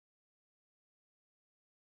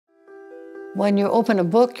When you open a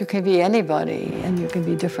book, you can be anybody, and you can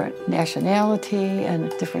be different nationality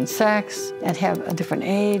and different sex and have a different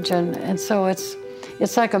age. And so it's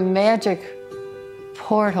like a magic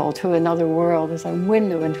portal to another world. It's a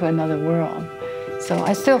window into another world. So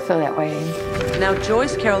I still feel that way. Now,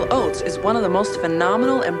 Joyce Carol Oates is one of the most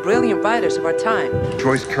phenomenal and brilliant writers of our time.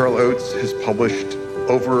 Joyce Carol Oates has published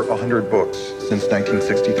over 100 books since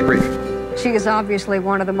 1963. She is obviously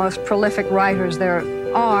one of the most prolific writers there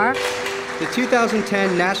are. The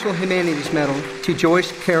 2010 National Humanities Medal to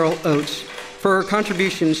Joyce Carol Oates for her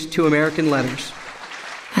contributions to American letters.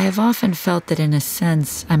 I have often felt that in a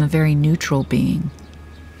sense I'm a very neutral being,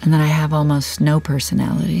 and that I have almost no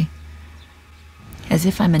personality. As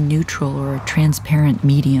if I'm a neutral or a transparent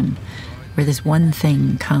medium, where this one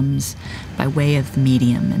thing comes by way of the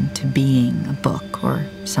medium into being a book or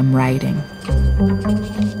some writing.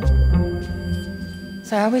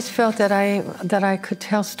 So I always felt that I could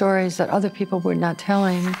tell stories that other people were not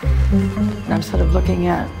telling. And I'm sort of looking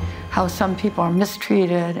at how some people are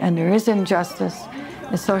mistreated, and there is injustice,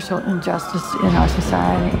 and social injustice in our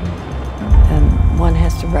society. And one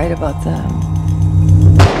has to write about them.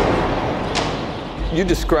 You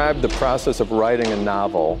described the process of writing a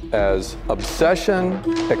novel as obsession,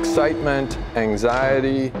 excitement,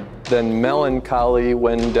 anxiety, then melancholy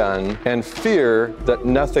when done, and fear that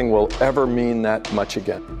nothing will ever mean that much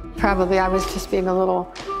again. Probably I was just being a little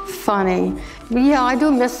funny. But yeah, I do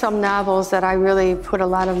miss some novels that I really put a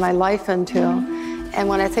lot of my life into. And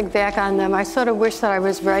when I think back on them, I sort of wish that I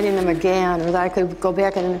was writing them again, or that I could go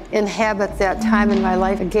back and inhabit that time in my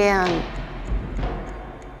life again.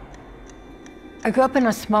 I grew up in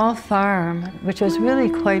a small farm, which was really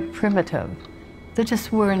quite primitive. There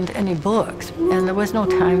just weren't any books, and there was no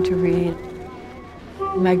time to read.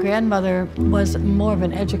 My grandmother was more of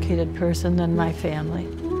an educated person than my family.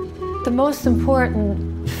 The most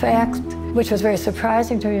important fact, which was very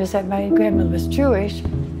surprising to me, is that my grandmother was Jewish.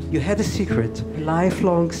 You had a secret, a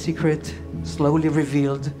lifelong secret, slowly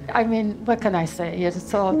revealed. I mean, what can I say?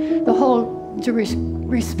 It's all, the whole Jewish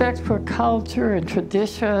respect for culture and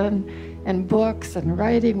tradition and books and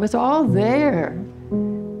writing was all there.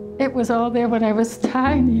 It was all there when I was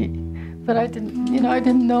tiny, but I didn't, I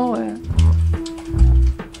didn't know it.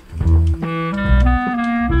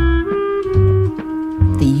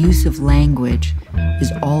 The use of language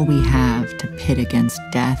is all we have to pit against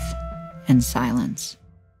death and silence.